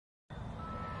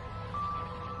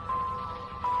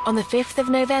On the 5th of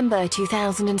November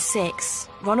 2006,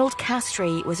 Ronald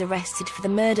Castree was arrested for the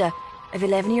murder of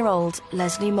 11-year-old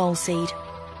Lesley Molseed.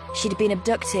 She'd been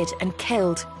abducted and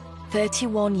killed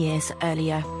 31 years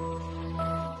earlier.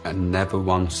 I never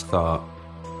once thought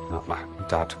that my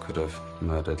dad could have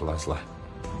murdered Lesley.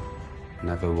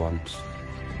 Never once.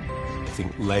 I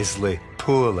think Lesley,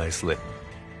 poor Lesley,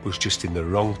 was just in the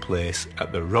wrong place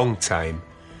at the wrong time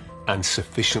and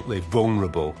sufficiently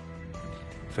vulnerable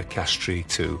for Castree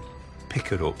to pick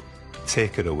her up,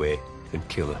 take her away and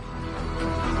kill her.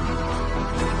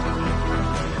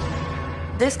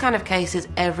 This kind of case is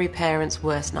every parent's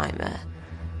worst nightmare.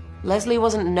 Lesley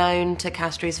wasn't known to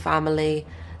Castree's family.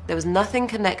 There was nothing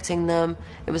connecting them.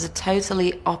 It was a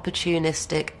totally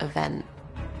opportunistic event.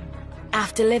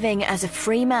 After living as a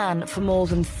free man for more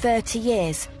than 30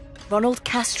 years, Ronald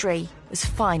Castree was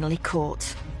finally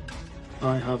caught.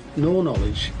 I have no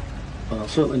knowledge, well,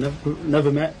 certainly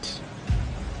never met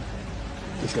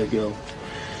this little girl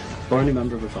or any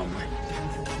member of her family.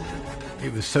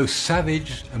 It was so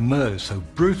savage, a murder so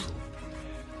brutal,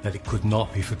 that it could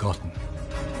not be forgotten.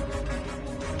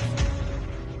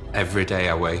 Every day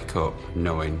I wake up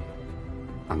knowing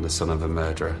I'm the son of a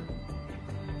murderer,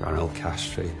 Ronald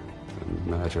Castree, a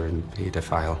murdering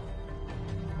paedophile.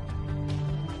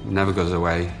 It never goes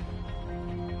away.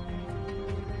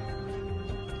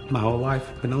 My whole life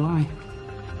has been a lie.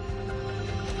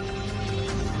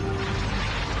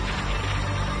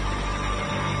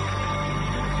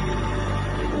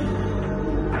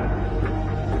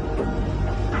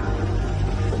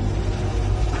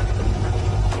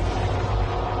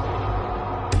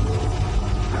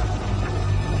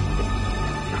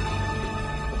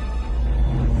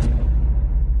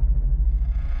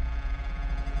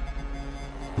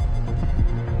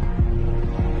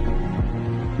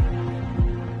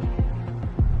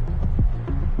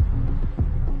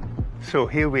 So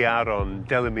here we are on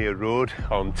Delamere Road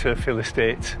on Turfield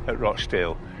Estate at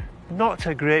Rochdale. Not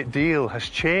a great deal has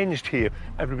changed here.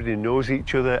 Everybody knows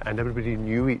each other and everybody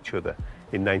knew each other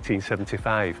in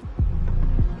 1975.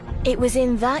 It was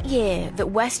in that year that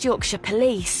West Yorkshire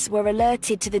Police were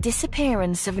alerted to the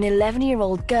disappearance of an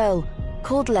 11-year-old girl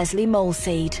called Lesley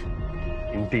Molseed.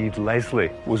 Indeed, Lesley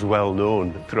was well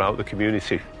known throughout the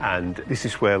community, and this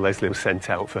is where Lesley was sent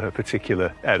out for her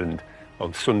particular errand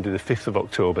on Sunday the 5th of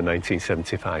October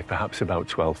 1975, perhaps about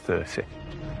 12:30.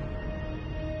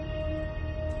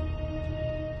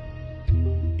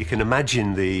 You can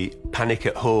imagine the panic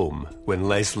at home when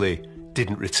Lesley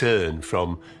didn't return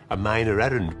from a minor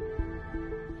errand.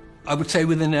 I would say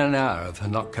within an hour of her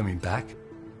not coming back.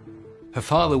 Her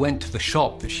father went to the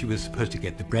shop that she was supposed to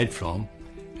get the bread from,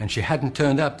 and she hadn't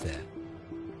turned up there.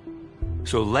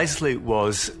 So Lesley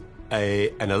was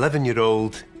an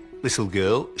 11-year-old little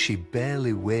girl. She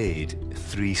barely weighed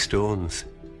 3 stones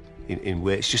in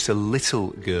weight. It's just a little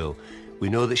girl. We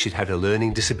know that she'd had a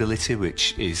learning disability,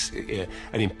 which is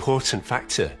an important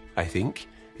factor, I think,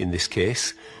 in this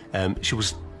case. She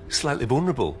was slightly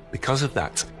vulnerable because of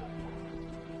that.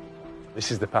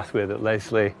 This is the pathway that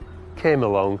Lesley came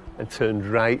along and turned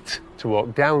right to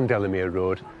walk down Delamere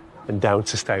Road and down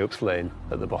to Styopes Lane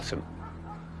at the bottom.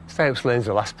 Styopes Lane's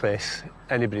the last place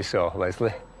anybody saw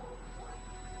Lesley.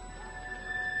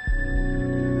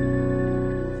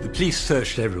 The police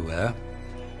searched everywhere.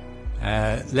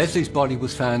 Lesley's body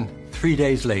was found 3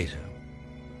 days later.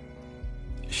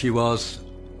 She was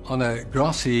on a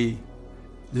grassy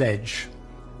ledge,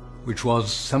 which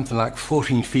was something like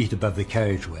 14 feet above the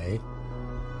carriageway.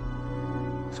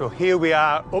 So here we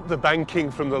are up the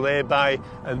banking from the lay-by,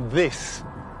 and this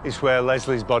is where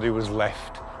Lesley's body was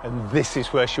left, and this is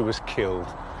where she was killed.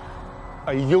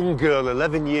 A young girl,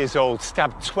 11 years old,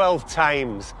 stabbed 12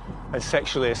 times and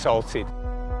sexually assaulted.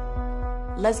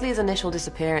 Lesley's initial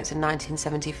disappearance in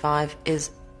 1975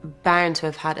 is bound to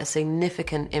have had a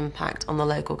significant impact on the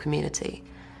local community.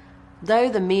 Though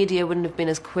the media wouldn't have been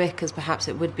as quick as perhaps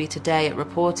it would be today at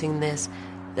reporting this,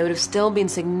 there would have still been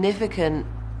significant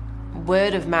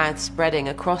word of mouth spreading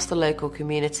across the local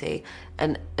community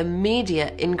and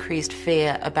immediate increased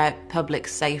fear about public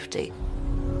safety.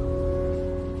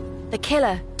 The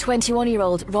killer,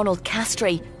 21-year-old Ronald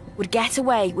Castree, would get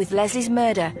away with Lesley's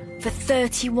murder for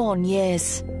 31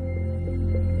 years.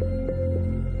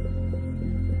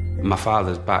 My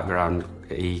father's background,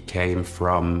 he came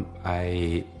from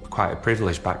quite a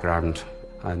privileged background,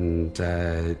 and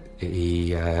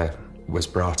he was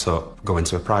brought up going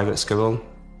to a private school,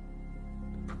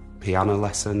 piano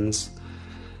lessons.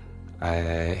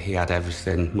 He had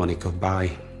everything money could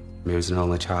buy. He was an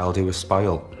only child, he was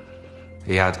spoilt.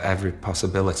 He had every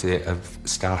possibility of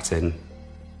starting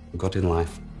good in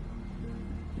life.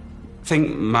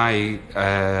 think my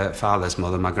father's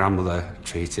mother, my grandmother,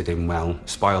 treated him well,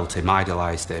 spoilt him,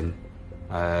 idolised him.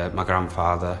 My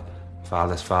grandfather,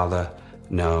 father's father,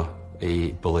 no,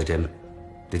 he bullied him.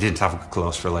 They didn't have a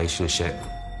close relationship.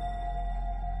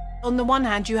 On the one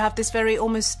hand, you have this very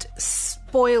almost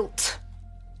spoilt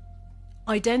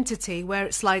identity where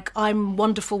it's like, I'm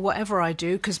wonderful whatever I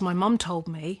do because my mum told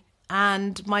me,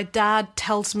 and my dad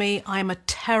tells me I'm a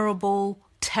terrible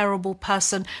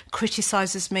person,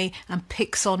 criticises me and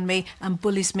picks on me and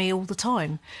bullies me all the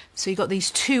time. So you've got these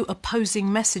two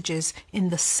opposing messages in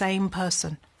the same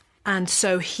person. And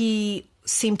so he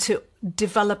seemed to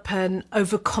develop an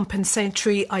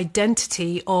overcompensatory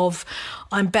identity of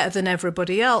I'm better than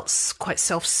everybody else, quite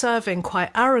self-serving, quite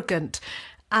arrogant,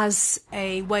 as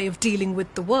a way of dealing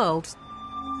with the world.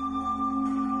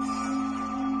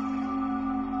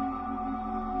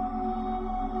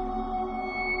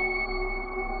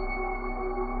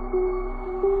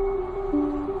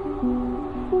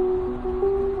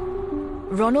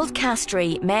 Ronald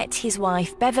Castree met his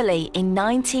wife Beverly in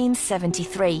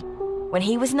 1973, when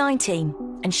he was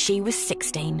 19 and she was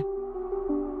 16.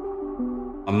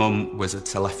 My mum was a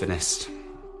telephonist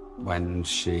when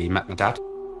she met my dad.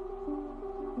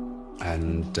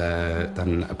 And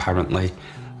then apparently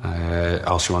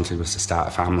all she wanted was to start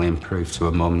a family and prove to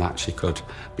her mum that she could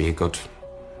be a good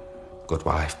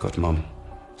wife, good mum.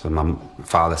 So my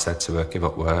father said to her, give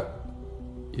up work,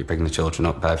 you bring the children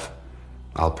up, Bev,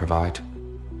 I'll provide.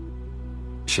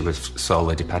 She was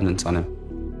solely dependent on him.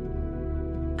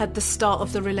 At the start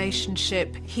of the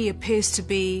relationship, he appears to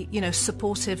be,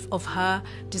 supportive of her,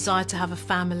 desire to have a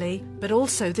family, but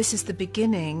also this is the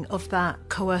beginning of that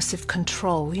coercive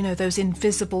control, those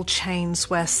invisible chains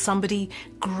where somebody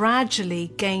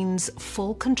gradually gains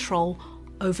full control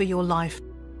over your life.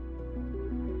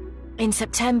 In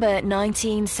September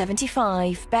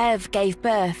 1975, Bev gave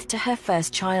birth to her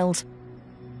first child.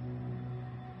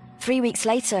 3 weeks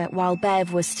later, while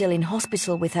Bev was still in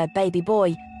hospital with her baby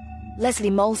boy, Lesley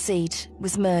Molseed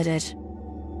was murdered.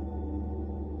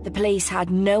 The police had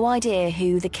no idea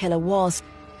who the killer was,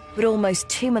 but almost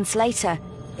 2 months later,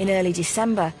 in early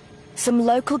December, some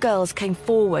local girls came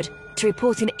forward to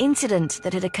report an incident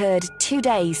that had occurred 2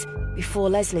 days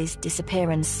before Lesley's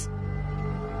disappearance.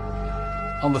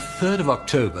 On the 3rd of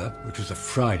October, which was a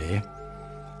Friday,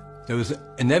 there was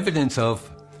an evidence of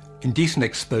indecent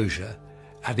exposure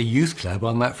at a youth club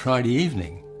on that Friday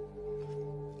evening.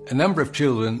 A number of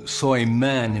children saw a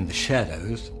man in the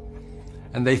shadows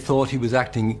and they thought he was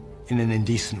acting in an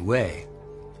indecent way.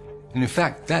 And in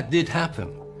fact, that did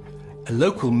happen. A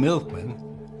local milkman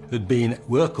who'd been at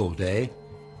work all day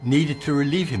needed to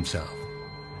relieve himself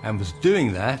and was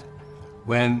doing that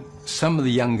when some of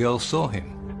the young girls saw him.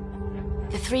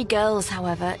 The 3 girls,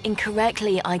 however,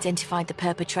 incorrectly identified the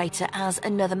perpetrator as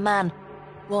another man,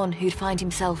 one who'd find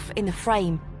himself in the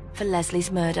frame for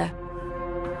Lesley's murder.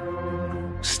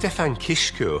 Stefan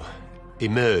Kishko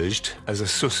emerged as a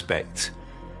suspect.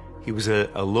 He was a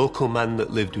local man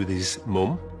that lived with his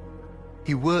mum.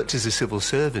 He worked as a civil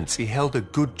servant. He held a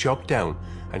good job down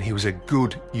and he was a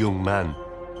good young man.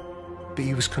 But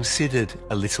he was considered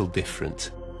a little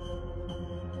different.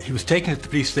 He was taken to the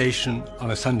police station on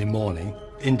a Sunday morning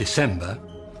in December.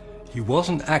 He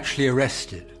wasn't actually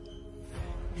arrested.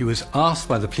 He was asked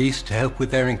by the police to help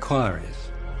with their inquiries.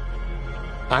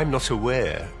 I'm not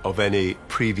aware of any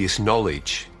previous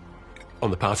knowledge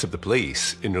on the part of the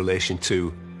police in relation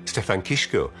to Stefan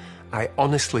Kishko. I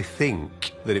honestly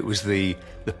think that it was the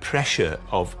pressure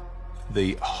of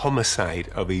the homicide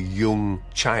of a young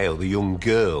child, a young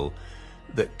girl,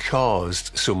 that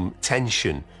caused some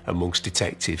tension amongst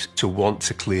detectives to want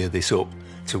to clear this up,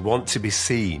 to want to be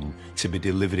seen to be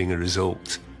delivering a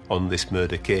result on this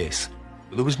murder case.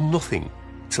 There was nothing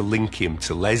to link him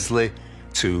to Lesley,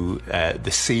 to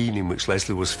the scene in which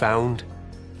Lesley was found.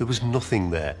 There was nothing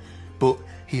there. But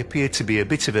he appeared to be a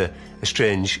bit of a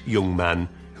strange young man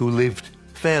who lived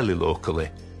fairly locally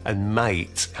and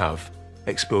might have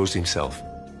exposed himself.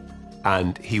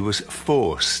 And he was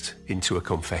forced into a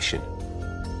confession.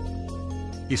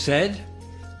 He said,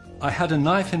 I had a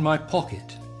knife in my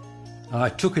pocket and I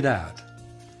took it out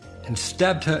and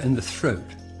stabbed her in the throat.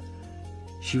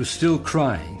 She was still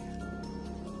crying.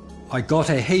 I got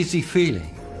a hazy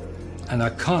feeling and I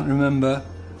can't remember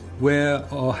where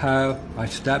or how I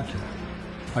stabbed her.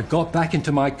 I got back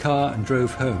into my car and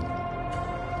drove home.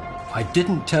 I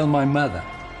didn't tell my mother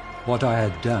what I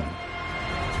had done.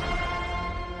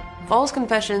 False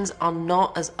confessions are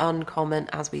not as uncommon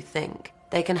as we think.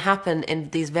 They can happen in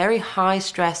these very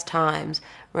high-stress times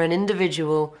where an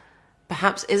individual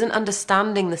perhaps isn't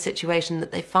understanding the situation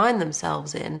that they find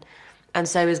themselves in and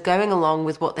so is going along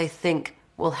with what they think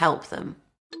will help them.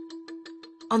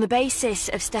 On the basis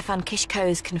of Stefan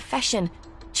Kiszko's confession,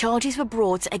 charges were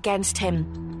brought against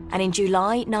him, and in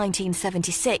July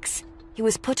 1976, he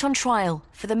was put on trial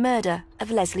for the murder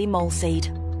of Lesley Molseed.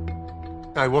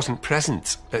 I wasn't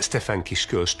present at Stefan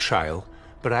Kiszko's trial,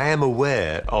 but I am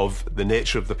aware of the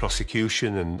nature of the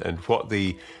prosecution and what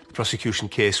the prosecution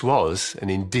case was,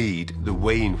 and indeed the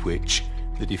way in which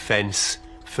the defence,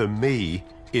 for me,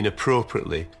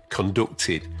 inappropriately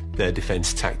conducted their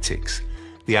defence tactics.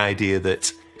 The idea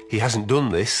that he hasn't done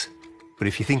this, but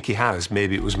if you think he has,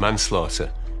 maybe it was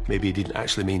manslaughter. Maybe he didn't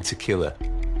actually mean to kill her.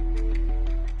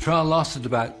 Trial lasted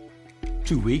about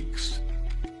 2 weeks.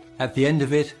 At the end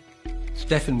of it,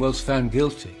 Stefan was found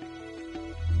guilty.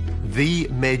 The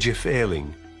major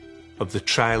failing of the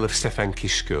trial of Stefan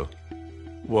Kiszko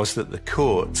was that the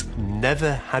court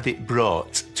never had it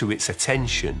brought to its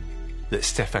attention that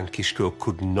Stefan Kiszko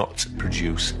could not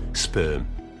produce sperm.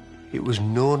 It was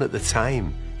known at the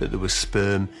time that there was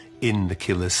sperm in the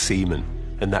killer's semen,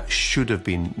 and that should have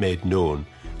been made known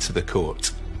to the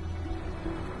court.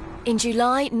 In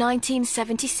July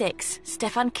 1976,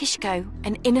 Stefan Kiszko,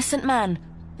 an innocent man,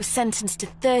 was sentenced to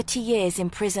 30 years in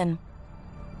prison.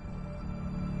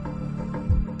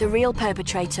 The real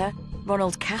perpetrator,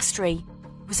 Ronald Castree,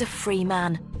 was a free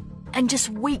man, and just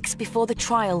weeks before the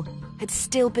trial had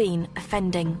still been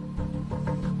offending.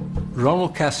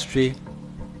 Ronald Castree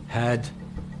had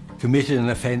committed an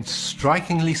offence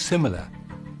strikingly similar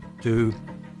to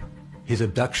his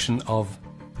abduction of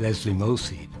Lesley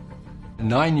Molseed, a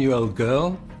 9-year-old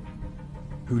girl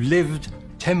who lived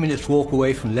 10 minutes walk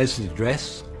away from Lesley's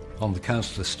address on the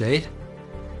council estate.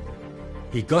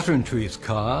 He got her into his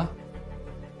car.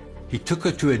 He took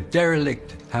her to a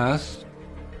derelict house.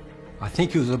 I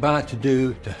think he was about to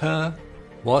do to her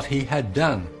what he had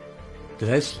done to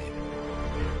Lesley.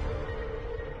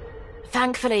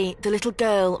 Thankfully, the little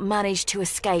girl managed to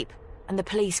escape, and the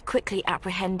police quickly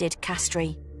apprehended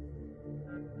Castree.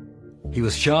 He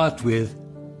was charged with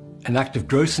an act of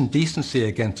gross indecency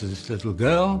against this little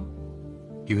girl.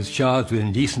 He was charged with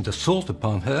indecent assault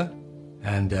upon her,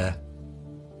 and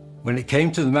when it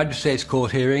came to the magistrate's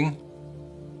court hearing,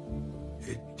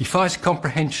 it defies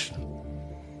comprehension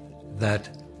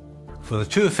that for the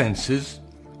two offences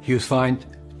he was fined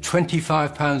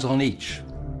 £25 on each.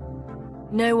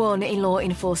 No one in law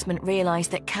enforcement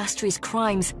realised that Castree's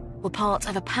crimes were part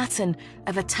of a pattern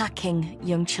of attacking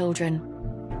young children.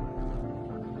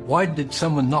 Why did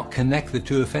someone not connect the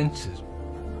two offences?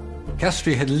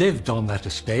 Castree had lived on that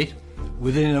estate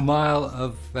within a mile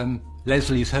of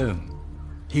Lesley's home.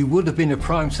 He would have been a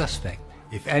prime suspect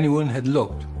if anyone had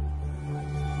looked.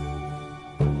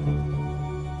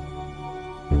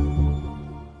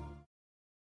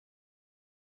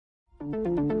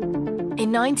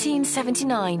 In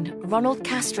 1979, Ronald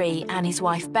Castree and his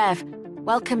wife Bev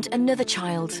welcomed another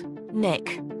child,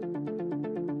 Nick.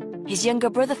 His younger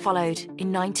brother followed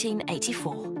in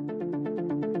 1984.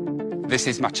 This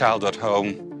is my childhood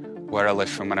home, where I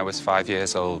lived from when I was 5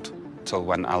 years old till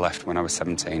when I left when I was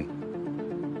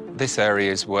 17. This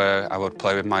area is where I would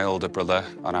play with my older brother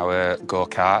on our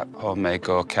go-kart, homemade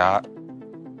go-kart,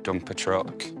 dumper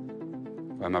truck.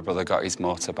 When my brother got his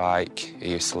motorbike,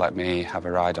 he used to let me have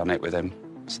a ride on it with him.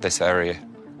 So this area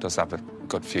does have a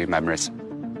good few memories.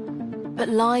 But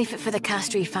life for the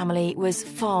Castree family was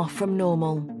far from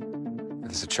normal.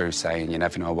 There's a true saying, you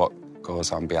never know what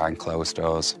goes on behind closed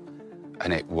doors.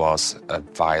 And it was a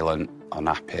violent,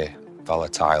 unhappy,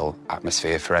 volatile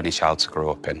atmosphere for any child to grow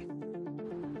up in.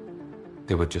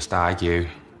 They would just argue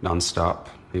non-stop.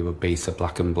 He would beat her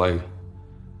black and blue.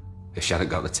 If she hadn't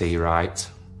got the tea right,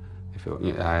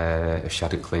 if she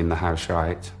hadn't cleaned the house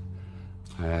right,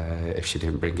 if she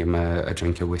didn't bring him a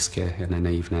drink of whiskey in an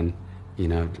evening, you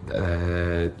know,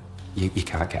 you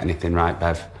can't get anything right,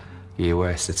 Bev. You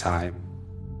waste the time.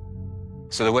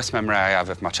 So the worst memory I have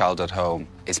of my childhood home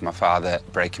is my father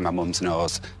breaking my mum's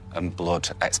nose and blood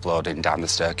exploding down the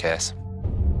staircase.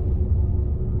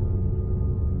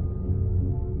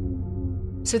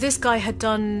 So this guy had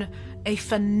done a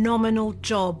phenomenal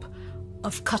job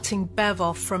of cutting Bev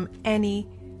off from any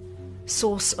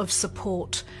source of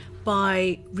support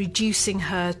by reducing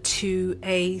her to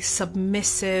a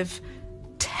submissive,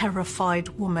 terrified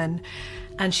woman.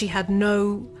 And she had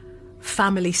no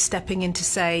family stepping in to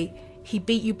say, he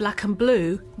beat you black and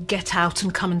blue, get out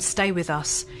and come and stay with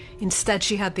us. Instead,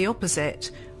 she had the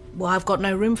opposite. Well, I've got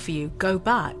no room for you, go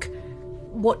back.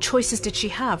 What choices did she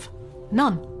have?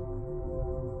 None.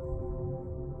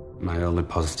 My only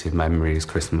positive memory is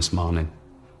Christmas morning.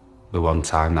 The one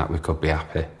time that we could be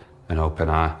happy and open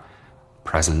our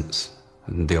presents.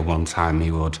 And the one time he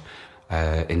would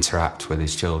interact with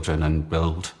his children and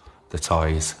build the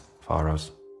toys for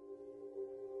us.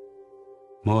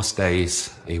 Most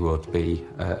days he would be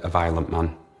a violent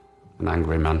man, an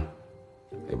angry man.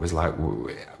 It was like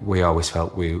we always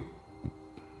felt we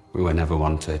were never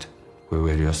wanted. We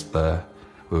were just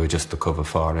the cover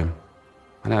for him.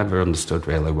 I never understood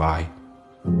really why.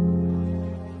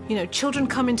 You know, children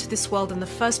come into this world and the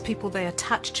first people they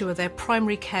attach to are their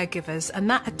primary caregivers, and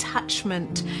that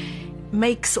attachment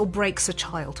makes or breaks a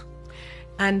child.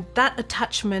 And that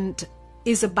attachment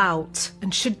is about,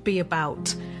 and should be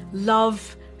about,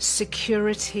 love,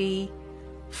 security,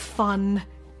 fun,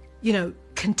 you know,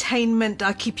 containment,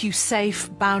 I keep you safe,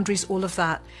 boundaries, all of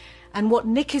that. And what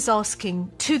Nick is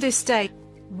asking to this day,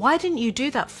 why didn't you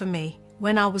do that for me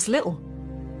when I was little?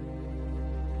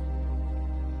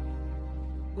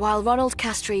 While Ronald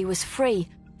Castree was free,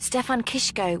 Stefan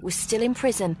Kishko was still in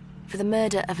prison for the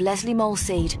murder of Lesley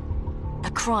Molseed,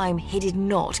 a crime he did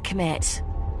not commit.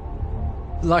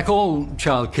 Like all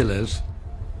child killers,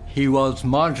 he was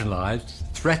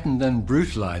marginalised, threatened and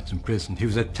brutalised in prison. He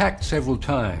was attacked several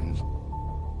times.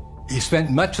 He spent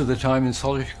much of the time in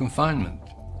solitary confinement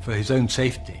for his own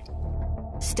safety.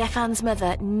 Stefan's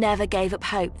mother never gave up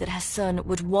hope that her son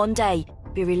would one day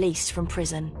be released from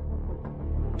prison.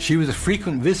 She was a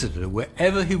frequent visitor.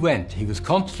 Wherever he went, he was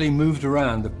constantly moved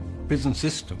around the prison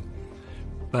system.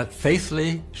 But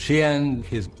faithfully, she and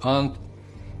his aunt,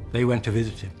 they went to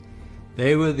visit him.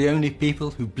 They were the only people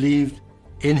who believed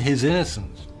in his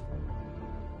innocence.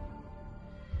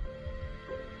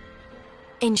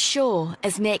 In Shaw,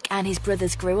 as Nick and his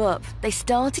brothers grew up, they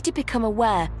started to become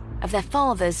aware of their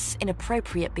father's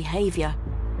inappropriate behaviour.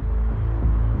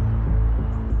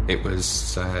 It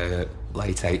was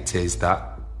late 80s that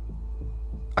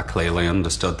I clearly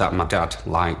understood that my dad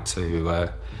liked to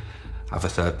have a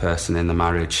third person in the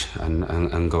marriage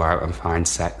and go out and find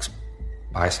sex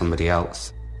by somebody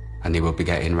else. And he would be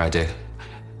getting ready.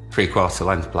 3/4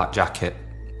 length black jacket.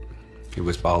 He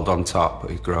was bald on top,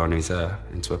 but he'd grown his hair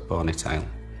into a ponytail.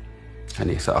 And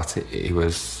he thought he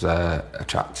was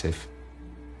attractive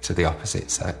to the opposite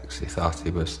sex. He thought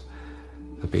he was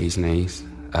the bee's knees.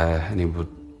 And he would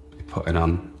be putting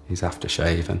on his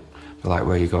aftershave and be like,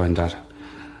 "Where are you going, Dad?"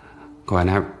 "Going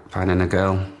out, finding a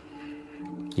girl.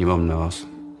 Your mum knows.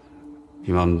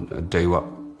 Your mum would do what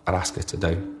I'd ask her to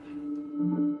do."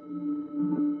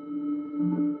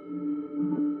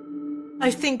 I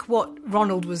think what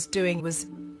Ronald was doing was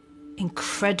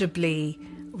incredibly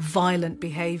violent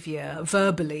behaviour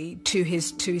verbally to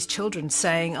his children,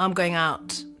 saying, "I'm going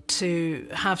out to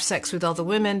have sex with other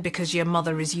women because your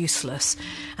mother is useless."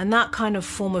 And that kind of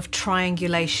form of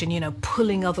triangulation, you know,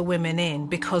 pulling other women in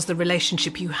because the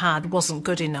relationship you had wasn't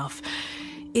good enough,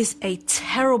 is a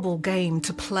terrible game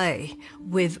to play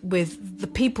with the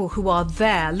people who are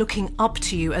there looking up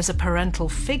to you as a parental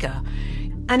figure.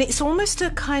 And it's almost a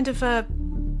kind of a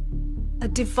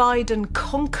divide and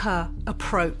conquer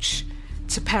approach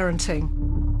to parenting.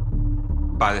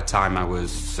 By the time I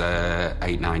was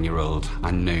 8, 9-year-old,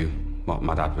 I knew what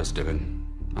my dad was doing.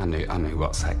 I knew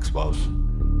what sex was.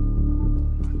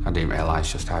 I didn't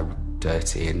realise just how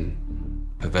dirty and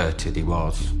perverted he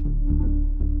was.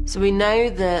 So we know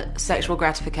that sexual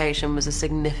gratification was a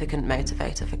significant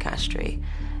motivator for Castree,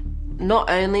 not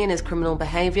only in his criminal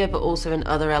behaviour but also in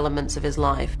other elements of his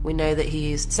life. We know that he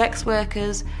used sex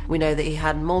workers, we know that he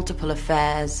had multiple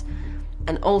affairs,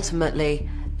 and ultimately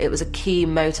it was a key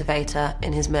motivator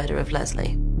in his murder of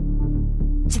Lesley.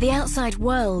 To the outside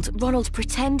world, Ronald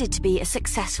pretended to be a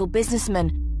successful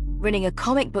businessman, running a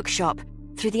comic book shop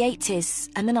through the 80s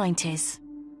and the 90s.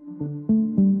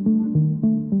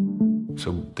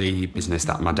 So the business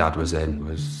that my dad was in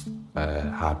was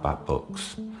hardback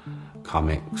books,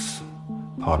 comics,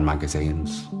 porn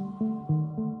magazines.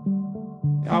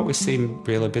 He always seemed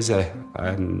really busy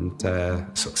and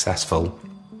successful.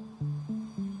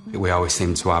 We always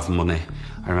seemed to have money.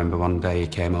 I remember one day he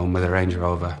came home with a Range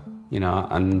Rover, you know,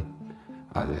 and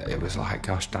it was like,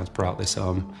 gosh, Dad's brought this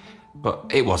home. But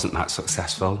it wasn't that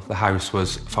successful. The house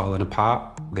was falling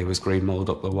apart. There was green mould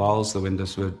up the walls. The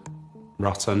windows were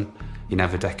rotten. He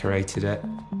never decorated it.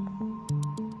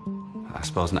 I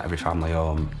suppose not every family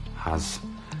home has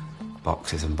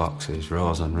boxes and boxes,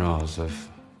 rows and rows of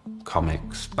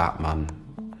comics, Batman,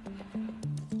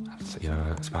 you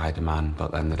know, Spider-Man,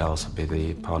 but then there'd also be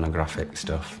the pornographic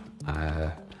stuff.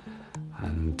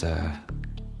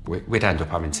 We'd end up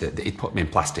having to, he'd put me in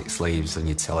plastic sleeves and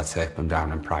you'd sellotape them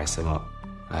down and price them up.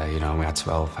 You know, and we had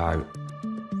 12 out.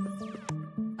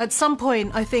 At some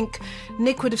point, I think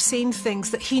Nick would have seen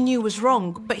things that he knew was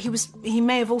wrong, but he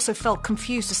may have also felt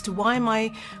confused as to why am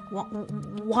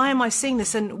I seeing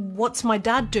this and what's my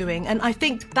dad doing? And I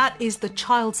think that is the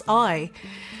child's eye.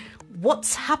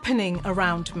 What's happening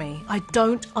around me? I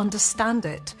don't understand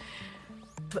it.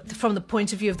 But from the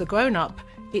point of view of the grown-up,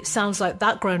 it sounds like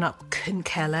that grown-up couldn't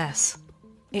care less.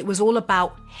 It was all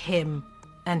about him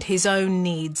and his own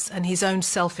needs and his own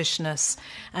selfishness,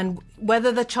 and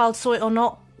whether the child saw it or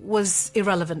not was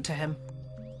irrelevant to him.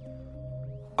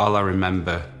 All I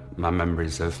remember, my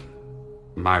memories of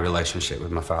my relationship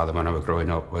with my father when I was growing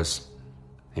up, was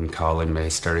him calling me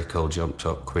hysterical, jumped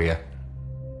up, queer.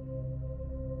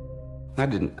 I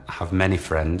didn't have many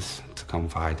friends to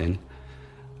confide in,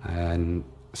 and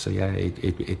so yeah,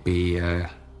 he'd be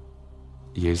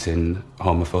using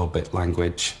homophobic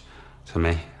language to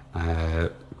me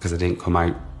because I didn't come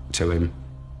out to him.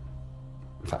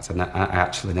 In fact, I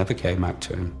actually never came out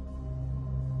to him.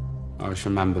 I just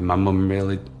remember my mum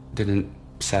really didn't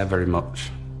say very much.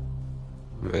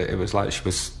 It was like she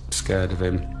was scared of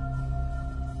him.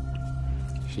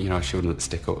 She wouldn't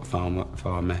stick up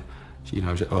for me.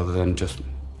 Other than just,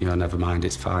 never mind,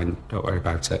 it's fine, don't worry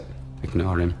about it,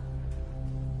 ignore him.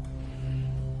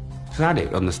 Because I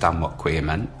didn't understand what queer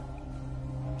meant.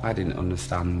 I didn't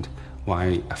understand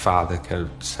why a father could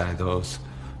say those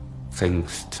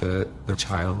things to the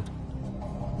child.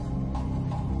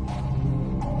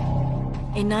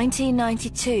 In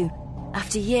 1992,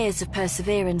 after years of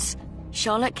perseverance,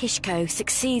 Charlotte Kishko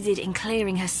succeeded in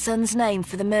clearing her son's name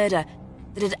for the murder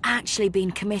that had actually been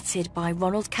committed by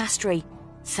Ronald Castree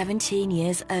 17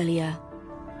 years earlier.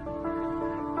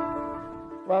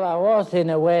 Well, I was in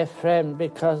a way framed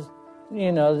because,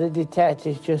 the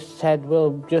detectives just said,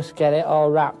 we'll just get it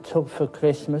all wrapped up for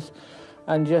Christmas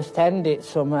and just end it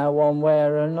somehow one way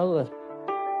or another.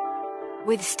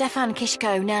 With Stefan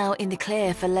Kishko now in the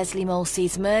clear for Lesley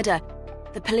Molseed's murder,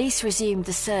 the police resumed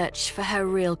the search for her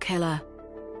real killer.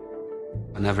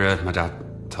 I never heard my dad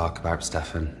talk about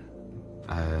Stefan.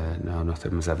 No,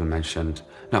 nothing was ever mentioned.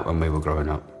 Not when we were growing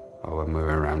up or when we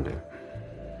were around him.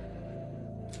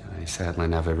 He certainly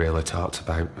never really talked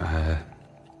about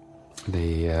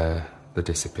the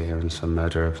disappearance and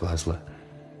murder of Lesley.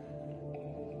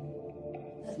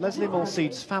 Lesley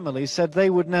Molseed's family said they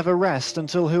would never rest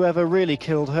until whoever really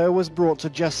killed her was brought to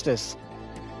justice.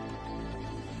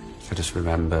 I just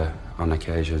remember on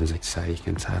occasions he'd say, you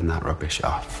can turn that rubbish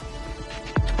off.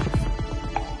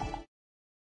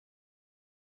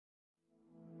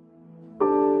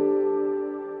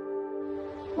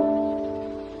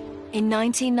 In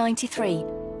 1993,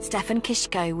 Stefan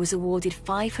Kishko was awarded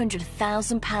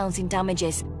 £500,000 in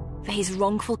damages for his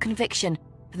wrongful conviction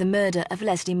for the murder of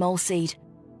Lesley Molseed.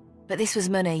 But this was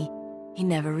money he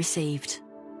never received.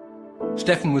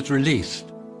 Stefan was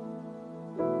released.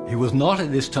 He was not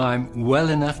at this time well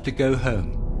enough to go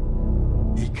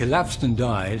home. He collapsed and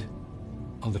died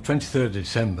on the 23rd of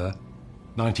December,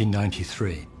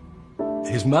 1993.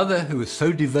 His mother, who was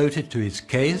so devoted to his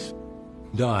case,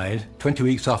 died 20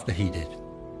 weeks after he did.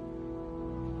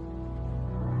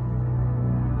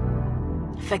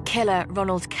 For killer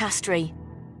Ronald Castree,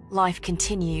 life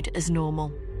continued as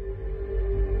normal.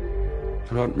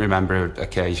 I don't remember an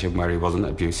occasion where he wasn't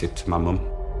abusive to my mum.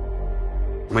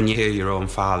 When you hear your own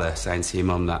father saying to your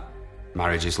mum that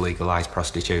marriage is legalised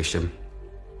prostitution,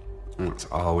 that's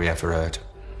all we ever heard.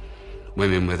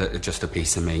 Women with it are just a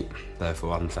piece of meat, there for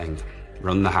one thing.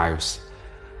 Run the house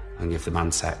and give the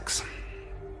man sex.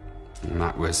 And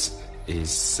that was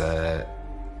his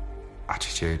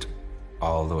attitude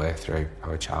all the way through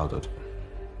our childhood.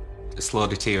 A slow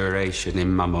deterioration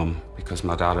in my mum because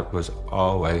my dad was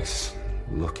always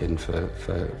looking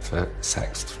for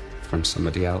sex from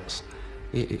somebody else.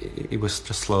 He was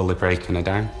just slowly breaking her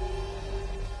down.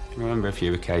 I remember a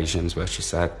few occasions where she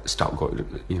said, stop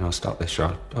this,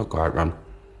 Ron, don't go out, Ron.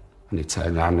 And he'd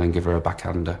turn around and give her a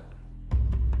backhander.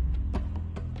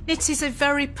 It is a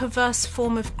very perverse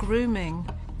form of grooming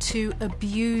to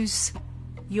abuse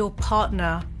your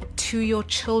partner to your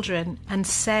children and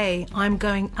say, I'm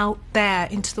going out there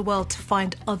into the world to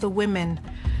find other women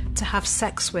to have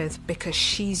sex with because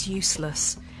she's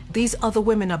useless. These other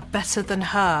women are better than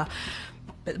her.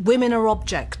 But women are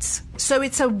objects. So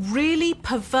it's a really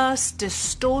perverse,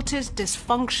 distorted,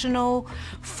 dysfunctional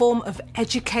form of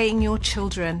educating your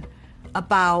children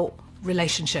about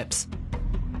relationships.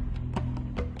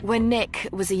 When Nick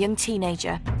was a young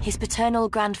teenager, his paternal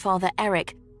grandfather,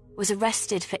 Eric, was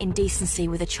arrested for indecency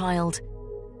with a child.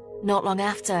 Not long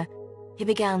after, he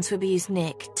began to abuse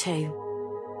Nick too.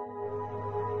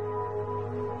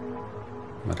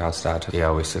 My dad's dad, he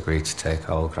always agreed to take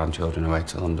all grandchildren away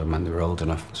to London when they were old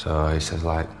enough. So he says,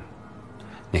 like,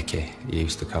 Nicky, he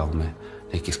used to call me,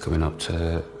 Nicky's coming up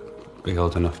to be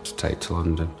old enough to take to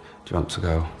London. Do you want to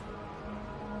go?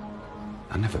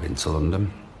 I'd never been to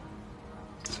London.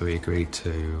 So he agreed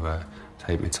to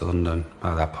take me to London.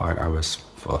 By that point, I was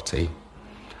 14.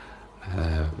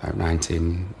 About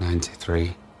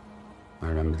 1993. I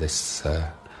remember this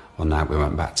one night we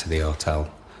went back to the hotel.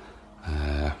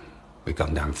 We'd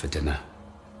gone down for dinner.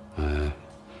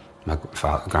 My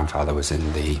grandfather was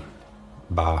in the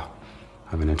bar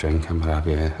having a drink and what have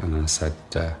you, and I said,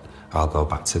 I'll go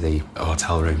back to the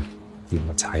hotel room.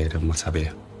 I'm tired and what have you.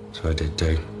 So I did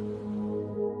do.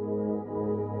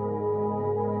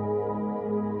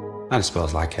 I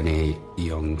suppose like any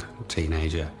young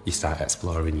teenager, you start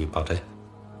exploring your body.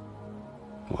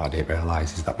 What I didn't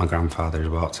realise is that my grandfather had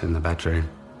walked in the bedroom,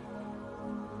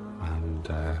 and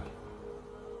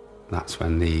that's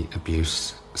when the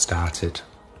abuse started.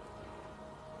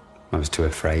 I was too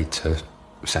afraid to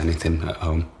say anything at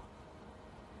home.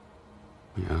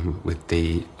 You know, with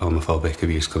the homophobic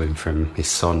abuse coming from his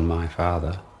son, my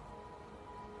father,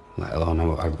 let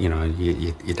alone, you know,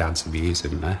 your dad's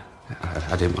abusing me.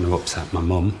 I didn't want to upset my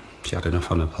mum. She had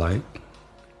enough on her plate.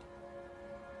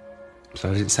 So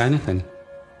I didn't say anything.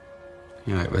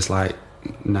 You know, it was like,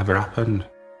 never happened.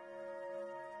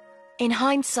 In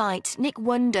hindsight, Nick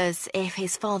wonders if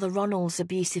his father Ronald's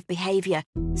abusive behaviour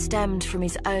stemmed from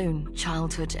his own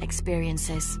childhood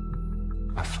experiences.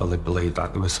 I fully believe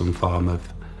that there was some form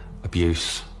of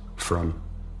abuse from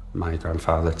my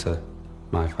grandfather to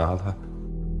my father.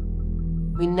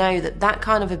 We know that that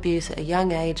kind of abuse at a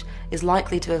young age is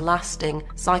likely to have lasting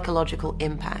psychological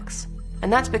impacts.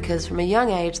 And that's because from a young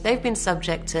age, they've been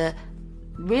subject to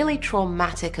really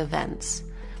traumatic events.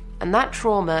 And that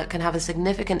trauma can have a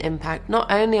significant impact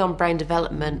not only on brain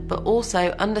development, but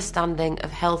also understanding of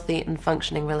healthy and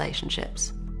functioning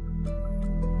relationships.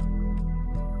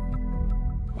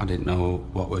 I didn't know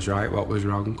what was right, what was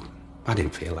wrong. I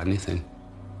didn't feel anything.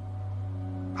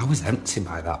 I was empty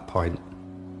by that point.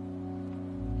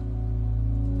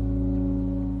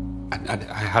 I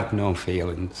had no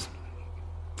feelings.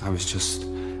 I was just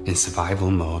in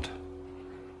survival mode.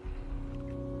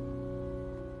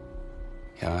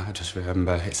 Yeah, I just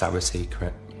remember it's our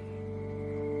secret.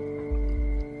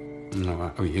 You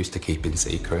know, I'm used to keeping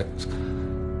secrets.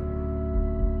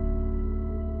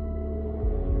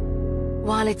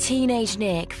 While a teenage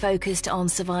Nick focused on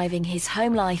surviving his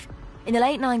home life, in the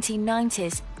late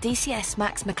 1990s, DCS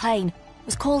Max McLean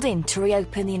was called in to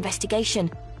reopen the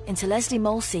investigation into Lesley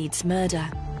Molseed's murder.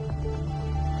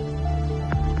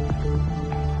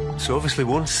 So obviously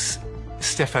once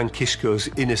Stefan Kiszko's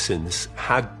innocence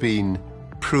had been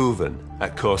proven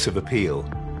at court of appeal,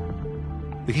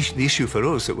 the issue for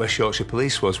us at West Yorkshire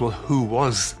Police was, well, who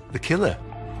was the killer?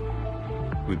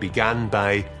 We began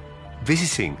by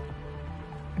visiting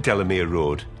Delamere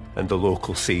Road and the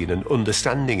local scene and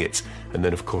understanding it, and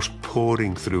then of course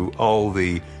poring through all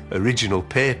the original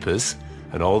papers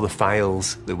and all the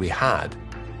files that we had.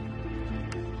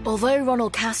 Although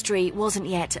Ronald Castree wasn't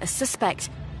yet a suspect,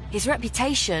 his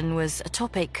reputation was a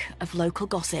topic of local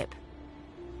gossip.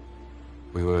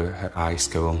 We were at high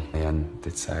school and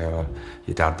they'd say, oh,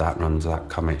 your dad that runs that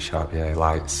comic shop, yeah, he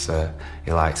likes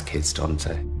kids, don't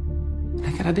he? And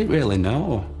again, I didn't really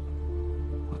know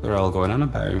what they're all going on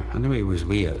about. I knew he was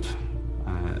weird,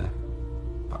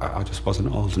 but I just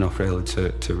wasn't old enough really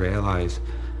to realise.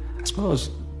 I suppose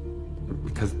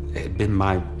because it had been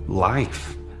my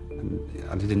life and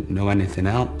I didn't know anything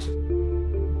else.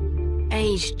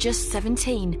 Aged just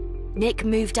 17, Nick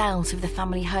moved out of the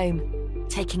family home,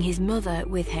 taking his mother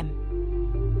with him.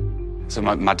 So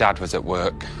my dad was at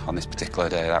work on this particular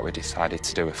day that we decided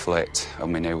to do a flit,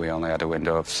 and we knew we only had a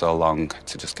window of so long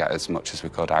to just get as much as we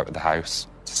could out of the house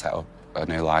to set up a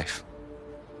new life.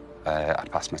 I'd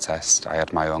passed my test, I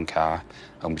had my own car,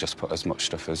 and we just put as much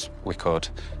stuff as we could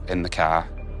in the car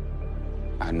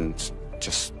and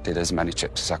just did as many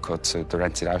trips as I could to the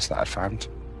rented house that I'd found.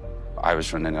 I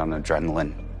was running on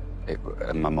adrenaline,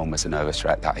 and my mum was a nervous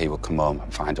wreck that he would come home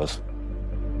and find us.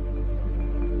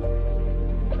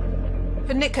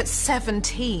 For Nick at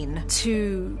 17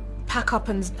 to pack up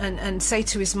and say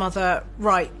to his mother,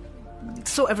 right,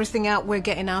 sort everything out, we're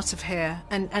getting out of here,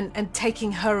 and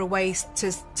taking her away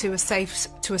to a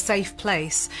safe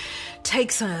place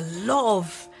takes a lot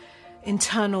of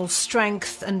internal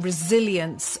strength and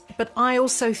resilience. But I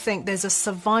also think there's a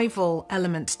survival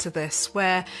element to this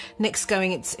where Nick's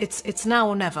going, it's now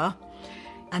or never.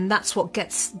 And that's what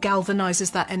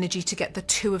galvanizes that energy to get the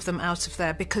two of them out of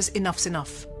there, because enough's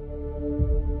enough.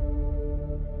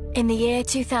 In the year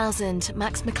 2000,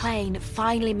 Max McLean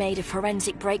finally made a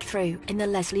forensic breakthrough in the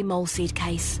Lesley Molseed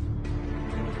case.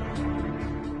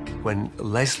 When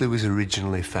Lesley was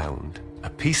originally found, a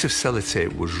piece of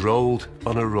sellotape was rolled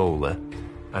on a roller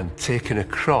and taken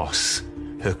across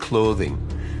her clothing.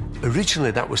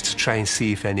 Originally, that was to try and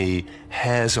see if any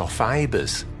hairs or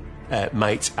fibres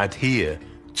might adhere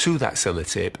to that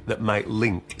sellotape that might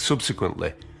link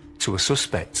subsequently to a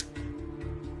suspect.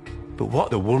 But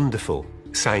what the wonderful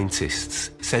scientists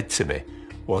said to me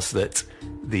was that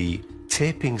the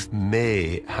tapings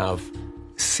may have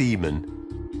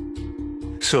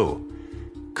semen. So,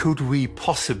 could we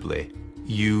possibly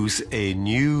use a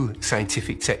new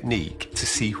scientific technique to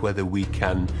see whether we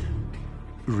can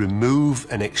remove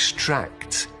and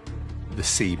extract the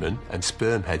semen and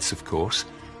sperm heads, of course,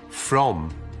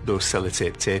 from those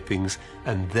sellotape tapings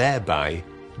and thereby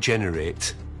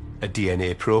generate a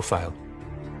DNA profile?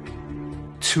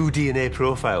 2 DNA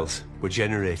profiles were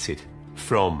generated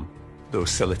from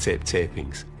those sellotape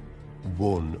tapings.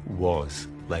 One was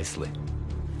Lesley.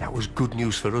 That was good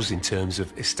news for us in terms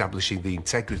of establishing the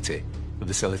integrity of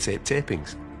the sellotape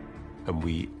tapings. And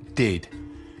we did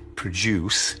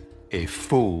produce a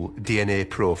full DNA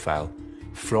profile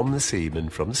from the semen,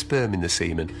 from the sperm in the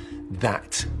semen.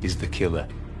 That is the killer.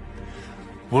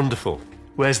 Wonderful.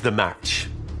 Where's the match?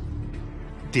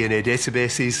 DNA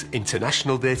databases,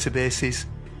 international databases,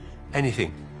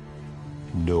 anything.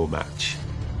 No match.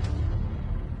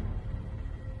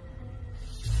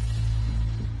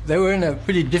 They were in a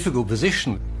pretty difficult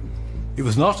position. It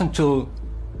was not until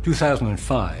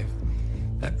 2005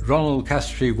 that Ronald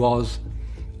Castree was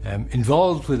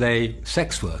involved with a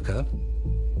sex worker.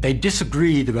 They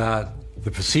disagreed about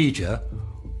the procedure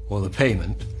or the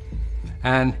payment,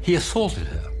 and he assaulted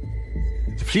her.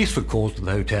 The police were called to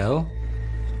the hotel,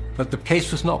 but the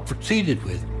case was not proceeded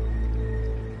with.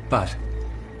 But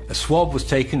a swab was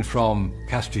taken from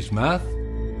Castree's mouth,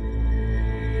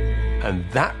 and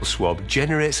that swab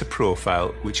generates a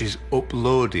profile which is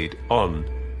uploaded on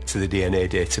to the DNA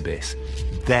database.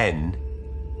 Then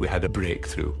we had a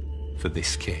breakthrough for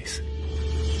this case.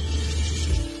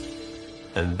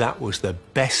 And that was the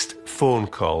best phone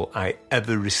call I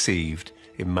ever received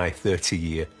in my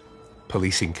 30-year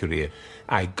policing career.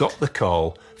 I got the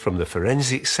call from the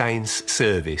Forensic Science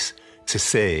Service to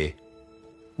say,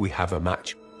 we have a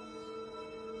match.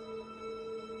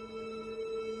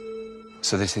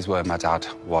 So this is where my dad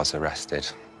was arrested,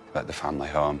 at the family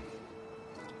home.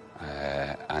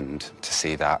 And to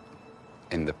see that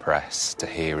in the press, to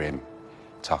hear him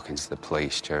talking to the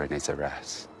police during his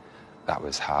arrest, that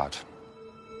was hard.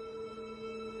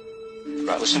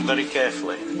 Right, listen very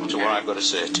carefully to what I've got to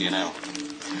say to you now.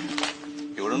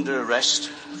 You were under arrest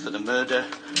for the murder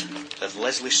of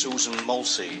Lesley Susan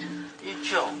Molseed. You're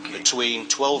joking? Between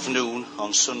 12 noon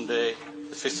on Sunday,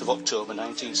 the 5th of October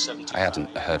 1970. I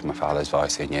hadn't heard my father's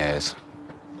voice in years.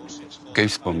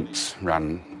 Goosebumps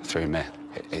ran through me.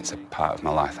 It's a part of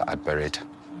my life that I'd buried,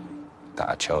 that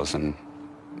I'd chosen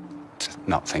to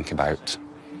not think about.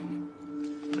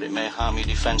 But it may harm your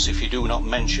defence if you do not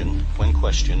mention, when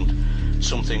questioned,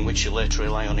 something which you later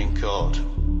rely on in court.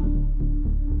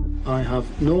 I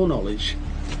have no knowledge,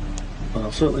 and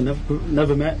I've certainly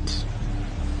never met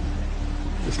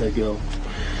this dead girl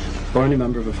or any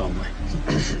member of her family.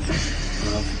 I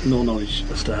have no knowledge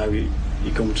as to how you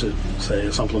come to say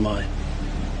a sample of my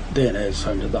DNA is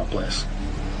found at that place,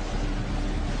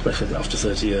 especially after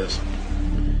 30 years.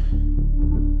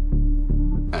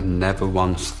 I never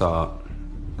once thought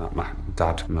that my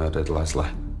dad murdered Lesley.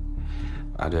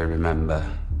 I do remember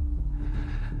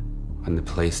when the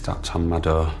police tapped on my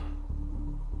door,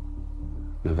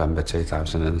 November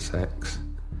 2006,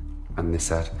 and they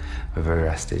said, "We've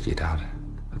arrested your dad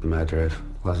for the murder of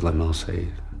Lesley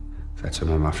Molseed." I said to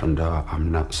him at my front door,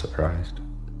 "I'm not surprised."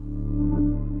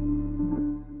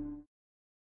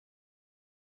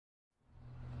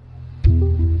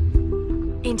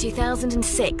 In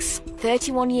 2006,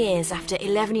 31 years after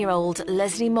 11-year-old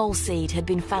Lesley Molseed had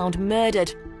been found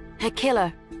murdered, her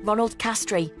killer, Ronald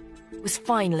Castree, was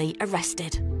finally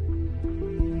arrested.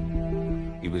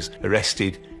 He was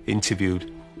arrested,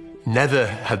 interviewed, never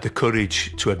had the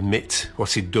courage to admit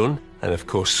what he'd done, and of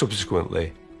course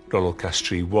subsequently Ronald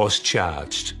Castree was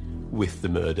charged with the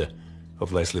murder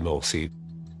of Lesley Molseed.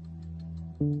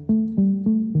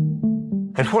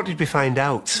 And what did we find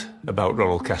out about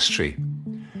Ronald Castree?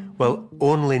 Well,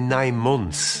 only 9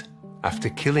 months after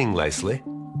killing Lesley,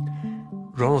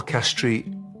 Ronald Castree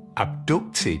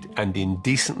abducted and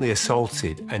indecently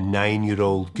assaulted a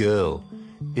 9-year-old girl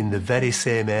in the very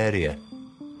same area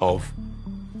of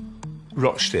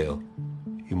Rochdale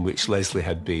in which Lesley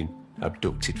had been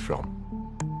abducted from.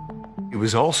 He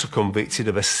was also convicted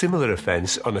of a similar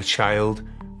offence on a child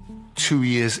 2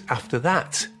 years after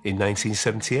that, in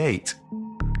 1978.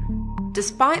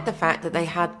 Despite the fact that they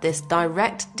had this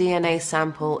direct DNA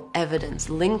sample evidence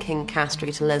linking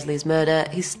Castree to Lesley's murder,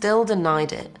 he still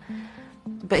denied it.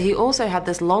 But he also had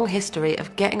this long history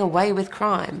of getting away with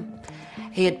crime.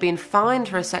 He had been fined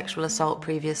for a sexual assault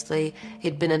previously,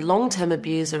 he'd been a long-term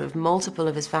abuser of multiple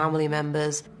of his family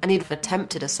members, and he'd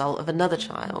attempted assault of another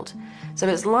child. So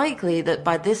it's likely that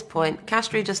by this point,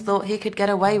 Castree just thought he could get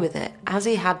away with it, as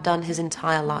he had done his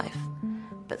entire life.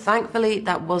 But thankfully,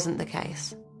 that wasn't the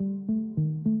case.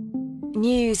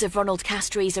 News of Ronald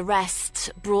Castree's arrest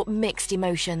brought mixed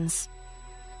emotions.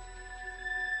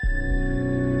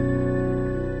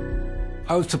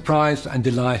 I was surprised and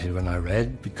delighted when I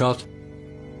read, because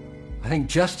I think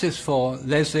justice for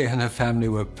Lesley and her family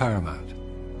were paramount.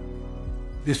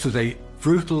 This was a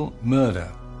brutal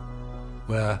murder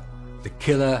where the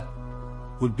killer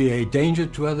would be a danger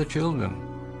to other children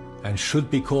and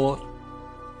should be caught,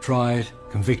 tried,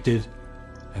 convicted,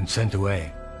 and sent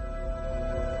away.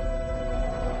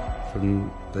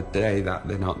 From the day that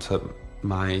they knocked at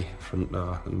my front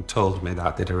door and told me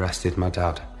that they'd arrested my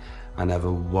dad, I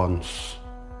never once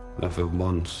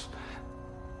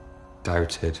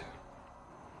doubted.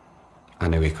 I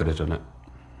knew he could have done it.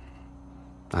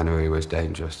 I knew he was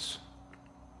dangerous.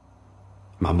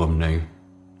 My mum knew.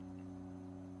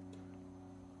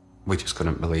 We just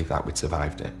couldn't believe that we'd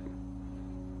survived it.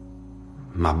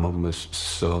 My mum was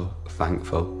so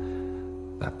thankful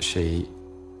that she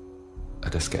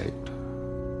had escaped.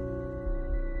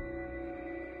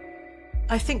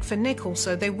 I think for Nick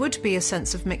also, there would be a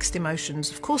sense of mixed emotions.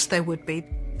 Of course there would be.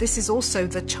 This is also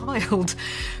the child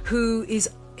who is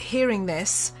hearing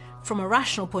this from a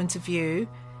rational point of view.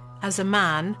 As a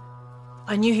man,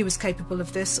 I knew he was capable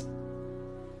of this,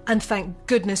 and thank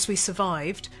goodness we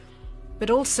survived. But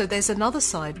also there's another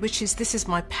side, which is, this is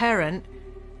my parent.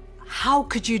 How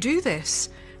could you do this?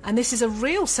 And this is a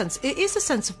real sense, it is a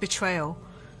sense of betrayal,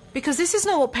 because this is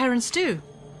not what parents do.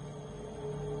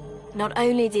 Not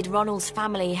only did Ronald's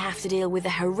family have to deal with the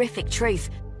horrific truth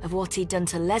of what he'd done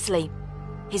to Lesley,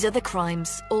 his other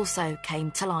crimes also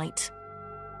came to light.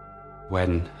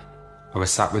 When I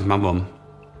was sat with my mum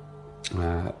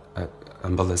at a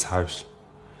mother's house,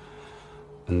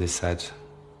 and they said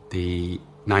the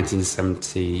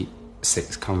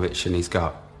 1976 conviction he's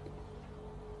got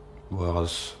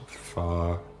was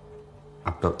for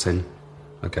abducting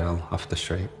a girl off the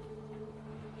street,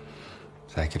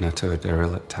 taking her to a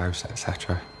derelict house,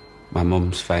 etc. My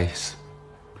mum's face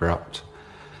dropped,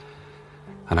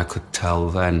 and I could tell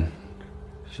then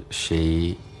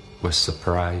she was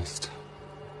surprised.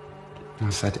 I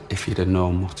said, if you'd have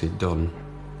known what he'd done,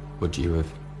 would you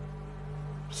have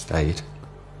stayed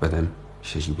with him?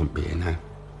 She says, you wouldn't be here now.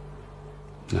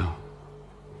 No.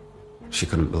 She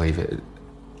couldn't believe it.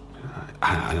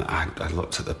 I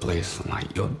looked at the police and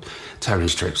like, you're tearing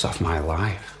strips off my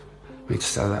life. I mean, to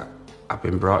say that I've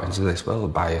been brought into this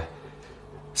world by a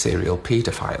serial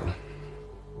paedophile.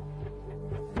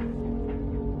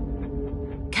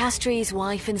 Castree's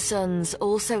wife and sons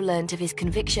also learnt of his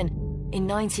conviction in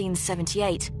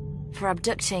 1978 for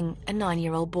abducting a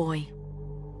 9-year-old boy.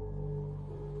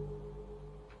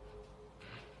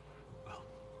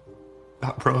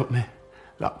 That broke me,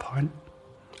 that point.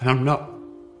 And I'm not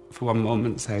for one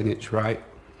moment saying it's right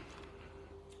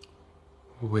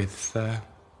with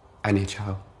any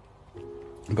child.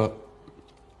 But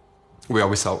we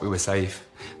always thought we were safe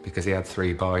because he had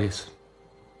 3 boys.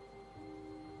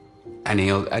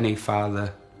 Any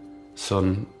father,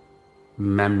 son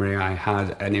memory I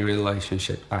had, any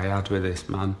relationship I had with this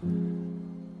man,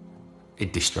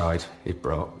 he'd destroyed, he'd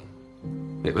broke.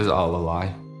 It was all a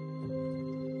lie.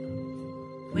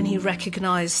 When he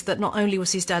recognised that not only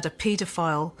was his dad a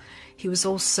paedophile, he was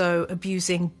also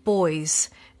abusing boys,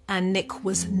 and Nick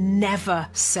was never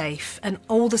safe, and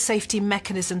all the safety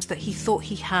mechanisms that he thought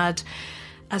he had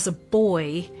as a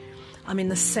boy, I'm in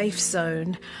the safe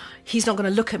zone, he's not going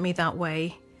to look at me that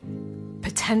way,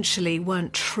 potentially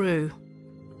weren't true.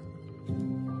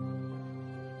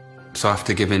 So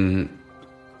after giving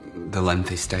the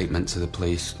lengthy statement to the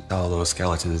police, all those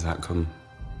skeletons that come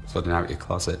flooding out your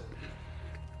closet,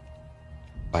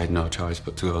 I had no choice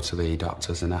but to go to the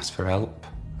doctors and ask for help.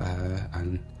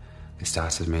 And they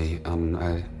started me on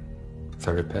a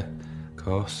therapy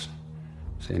course,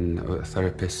 seeing a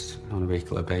therapist on a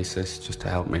regular basis just to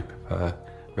help me prepare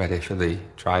ready for the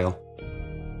trial.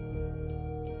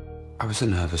 I was a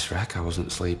nervous wreck. I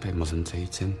wasn't sleeping, wasn't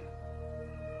eating.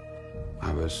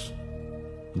 I was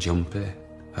jumpy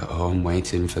at home,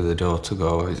 waiting for the door to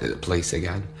go. Is it the police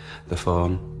again? The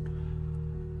phone.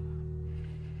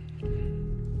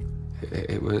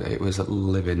 It was a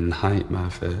living nightmare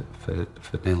for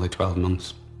nearly 12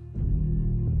 months.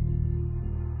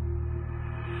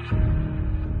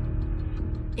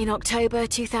 In October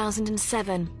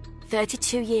 2007,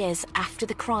 32 years after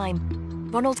the crime,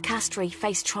 Ronald Castree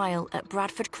faced trial at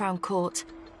Bradford Crown Court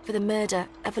for the murder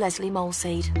of Lesley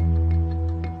Molseed.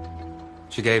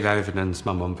 She gave evidence,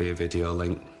 my mum via video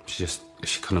link. She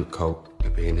couldn't cope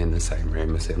with being in the same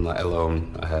room as him, let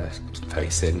alone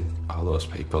facing all those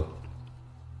people.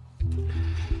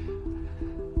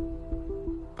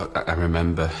 But I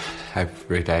remember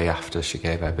every day after she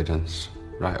gave evidence,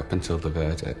 right up until the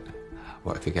verdict,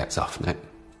 what if he gets off, Nick?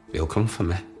 He'll come for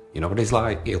me. You know what he's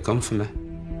like, he'll come for me.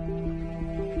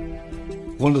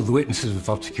 One of the witnesses of the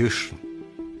prosecution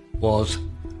was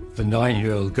the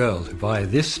 9-year-old girl, who by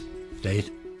this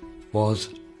date was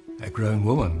a grown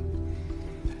woman.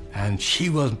 And she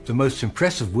was the most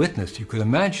impressive witness you could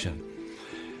imagine.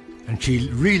 And she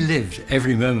relived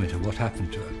every moment of what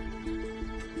happened to her.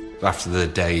 After the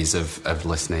days of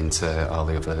listening to all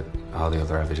the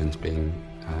other evidence being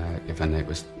given, it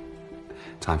was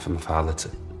time for my father to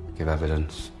give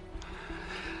evidence.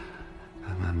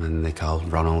 And when they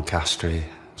called Ronald Castree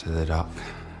to the dock,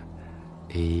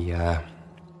 he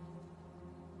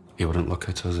wouldn't look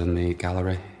at us in the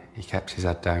gallery. He kept his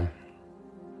head down.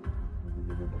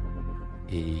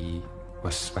 He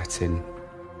was sweating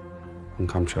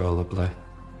uncontrollably,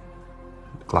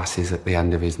 glasses at the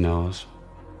end of his nose.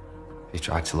 He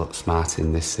tried to look smart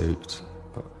in this suit,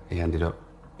 but he ended up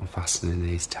unfastening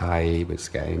his tie. He was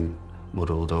getting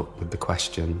muddled up with the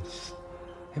questions.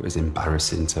 It was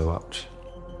embarrassing to watch.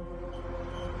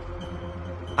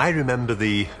 I remember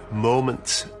the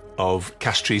moment of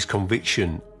Castree's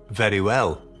conviction very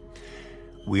well.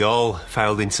 We all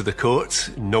filed into the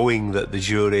court, knowing that the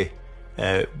jury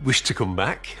wished to come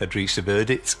back, had reached a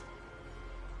verdict.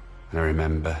 And I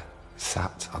remember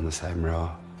sat on the same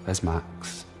row as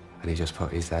Max, and he just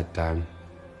put his head down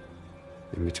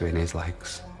in between his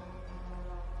legs.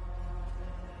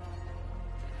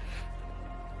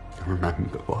 I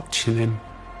remember watching him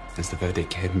as the verdict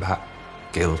came back,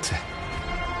 guilty.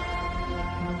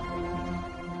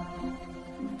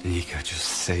 And you could just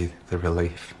see the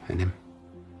relief in him.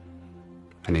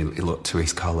 And he looked to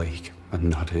his colleague and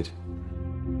nodded.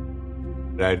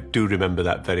 I do remember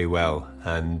that very well,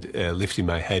 and lifting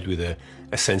my head with a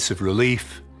sense of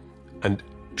relief and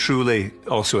truly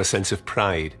also a sense of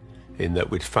pride in that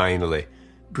we'd finally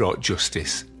brought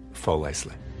justice for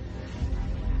Lesley.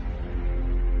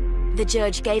 The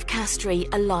judge gave Castree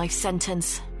a life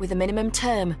sentence with a minimum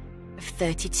term of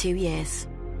 32 years.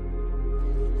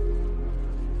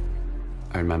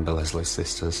 I remember Leslie's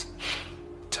sisters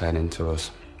turning to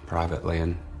us privately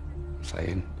and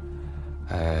saying,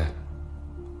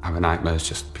 our nightmare's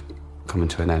just coming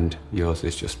to an end, yours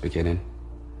is just beginning.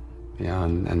 You know,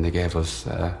 and they gave us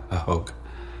a hug.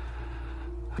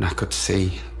 And I could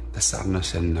see the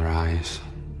sadness in their eyes.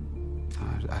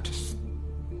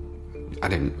 I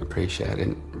didn't appreciate, I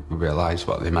didn't realise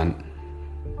what they meant.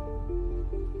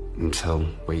 Until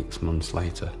weeks, months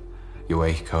later, you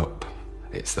wake up,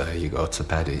 it's there, you go to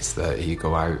bed, it's there, you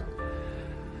go out,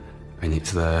 and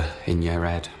it's there in your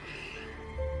head.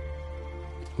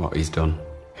 What he's done,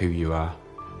 who you are.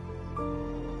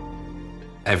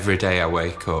 Every day I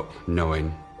wake up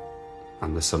knowing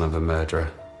I'm the son of a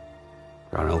murderer,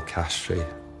 Ronald Castree.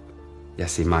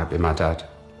 Yes, he might be my dad,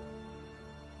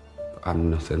 but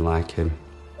I'm nothing like him.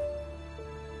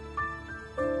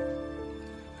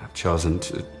 I've chosen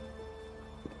to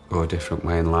go a different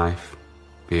way in life,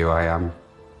 be who I am,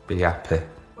 be happy.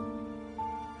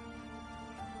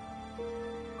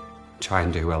 Try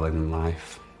and do well in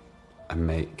life and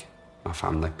make my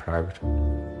family proud.